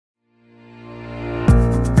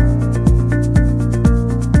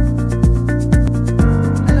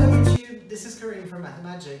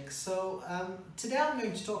Today I'm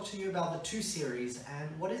going to talk to you about the 2 series.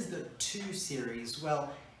 And what is the 2 series?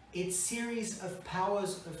 Well, it's series of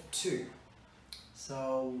powers of 2.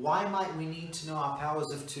 So why might we need to know our powers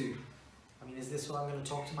of 2? I mean, is this what I'm going to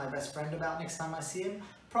talk to my best friend about next time I see him?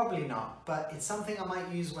 Probably not, but it's something I might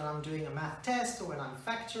use when I'm doing a math test, or when I'm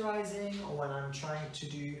factorizing, or when I'm trying to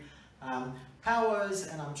do powers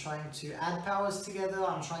and I'm trying to add powers together.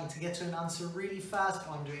 I'm trying to get to an answer really fast,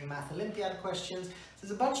 or I'm doing math Olympiad questions.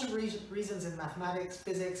 There's a bunch of reasons in mathematics,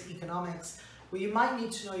 physics, economics, where you might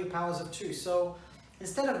need to know your powers of 2. So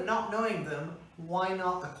instead of not knowing them, why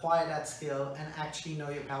not acquire that skill and actually know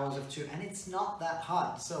your powers of 2? And it's not that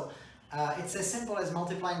hard. So it's as simple as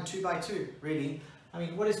multiplying 2 by 2, really. I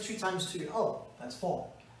mean, what is 2 times 2? Oh, that's 4.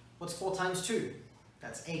 What's 4 times 2?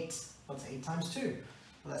 That's 8. What's 8 times 2?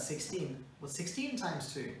 Well, that's 16. What's 16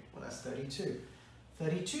 times 2? Well, that's 32.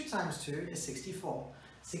 32 times 2 is 64.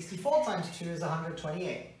 64 times 2 is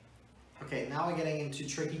 128. Okay, now we're getting into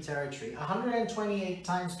tricky territory. 128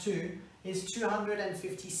 times 2 is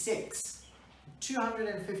 256.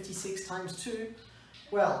 256 times 2,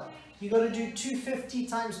 well, you got to do 250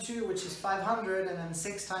 times 2, which is 500, and then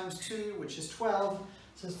 6 times 2, which is 12,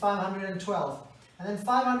 so it's 512. And then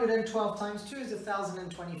 512 times 2 is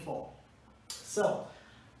 1024. So,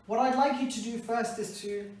 what I'd like you to do first is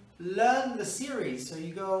to learn the series. So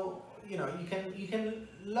you go, you can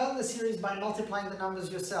learn the series by multiplying the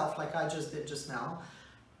numbers yourself, like I just did just now,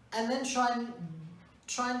 and then try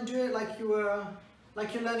and do it like you're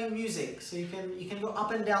learning music. So you can go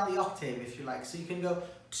up and down the octave if you like. So you can go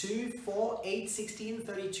 2, 4, 8, 16,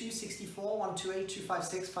 32, 64, 128,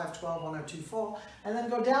 256, 512, 1024, and then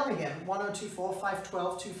go down again. 1024,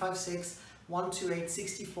 512, 256, 128,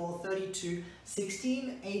 64, 32,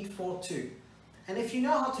 16, 842. And if you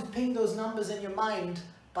know how to ping those numbers in your mind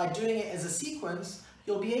by doing it as a sequence,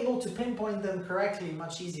 you'll be able to pinpoint them correctly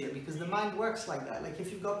much easier, because the mind works like that. Like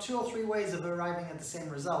if you've got 2 or 3 ways of arriving at the same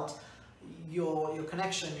result, your neural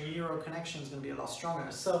connection is going to be a lot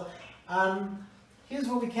stronger. So here's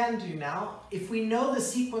what we can do now. If we know the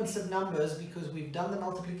sequence of numbers, because we've done the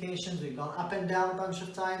multiplications, we've gone up and down a bunch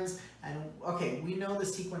of times, and okay, we know the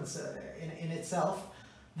sequence in itself,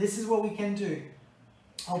 this is what we can do.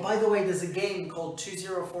 Oh, by the way, there's a game called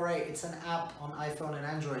 2048. It's an app on iPhone and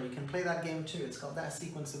Android. You can play that game too. It's got that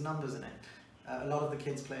sequence of numbers in it. A lot of the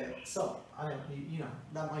kids play it. So,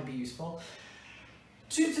 that might be useful.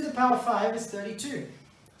 2 to the power 5 is 32.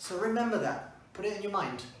 So remember that. Put it in your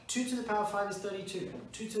mind. 2 to the power 5 is 32.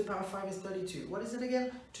 2 to the power 5 is 32. What is it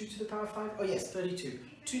again? 2 to the power 5? Oh yes, 32.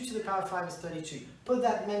 2 to the power 5 is 32. Put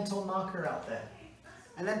that mental marker out there.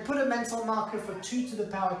 And then put a mental marker for 2 to the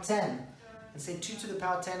power 10. And say 2 to the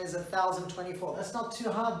power 10 is 1024. That's not too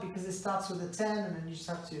hard because it starts with a 10 and then you just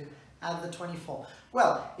have to add the 24.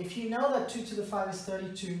 Well, if you know that 2 to the 5 is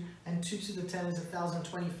 32 and 2 to the 10 is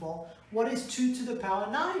 1024, what is 2 to the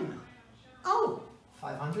power 9? Oh,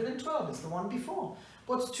 512, it's the one before.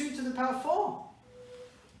 What's 2 to the power 4?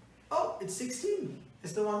 Oh, it's 16.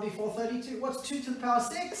 It's the one before 32. What's 2 to the power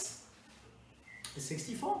 6? It's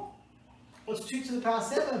 64. What's 2 to the power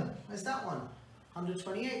 7? Where's that one?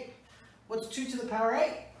 128. What's 2 to the power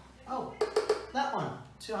 8? Oh, that one,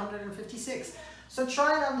 256. So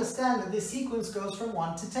try and understand that this sequence goes from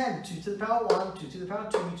 1 to 10. 2 to the power 1, 2 to the power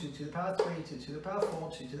 2, 2 to the power 3, 2 to the power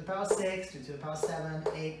 4, 2 to the power 6, 2 to the power 7,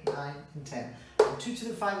 8, 9, and 10. And 2 to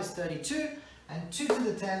the 5 is 32, and 2 to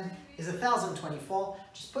the 10 is 1024.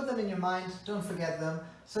 Just put them in your mind, don't forget them.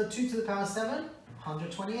 So 2 to the power 7,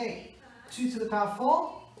 128. 2 to the power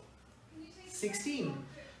 4, 16.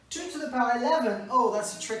 2 to the power 11, oh,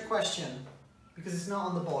 that's a trick question, because it's not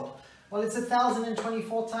on the board. Well, it's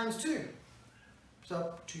 1024 times 2.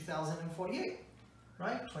 So 2048,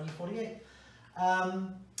 right? 2048.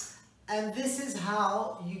 And this is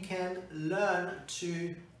how you can learn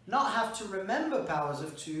to not have to remember powers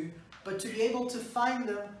of 2, but to be able to find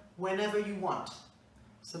them whenever you want.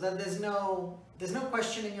 So that there's no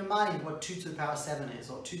question in your mind what 2 to the power 7 is,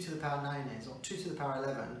 or 2 to the power 9 is, or 2 to the power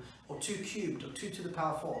 11, or 2 cubed, or 2 to the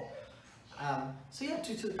power 4. So yeah,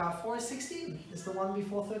 2 to the power 4 is 16. It's the one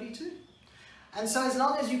before 32. And so as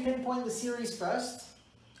long as you pinpoint the series first,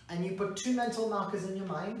 and you put 2 mental markers in your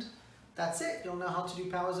mind, that's it. You'll know how to do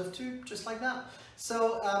powers of 2, just like that.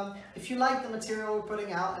 So if you like the material we're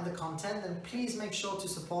putting out and the content, then please make sure to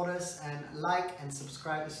support us and like and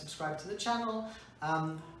subscribe to the channel.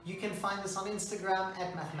 You can find us on Instagram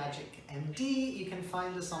at MathemagicMD. You can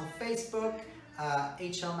find us on Facebook,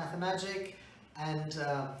 HL Mathemagic. And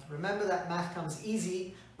remember that math comes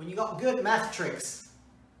easy when you got good math tricks.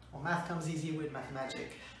 Well, math comes easy with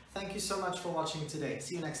Mathemagic. Thank you so much for watching today.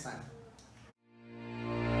 See you next time.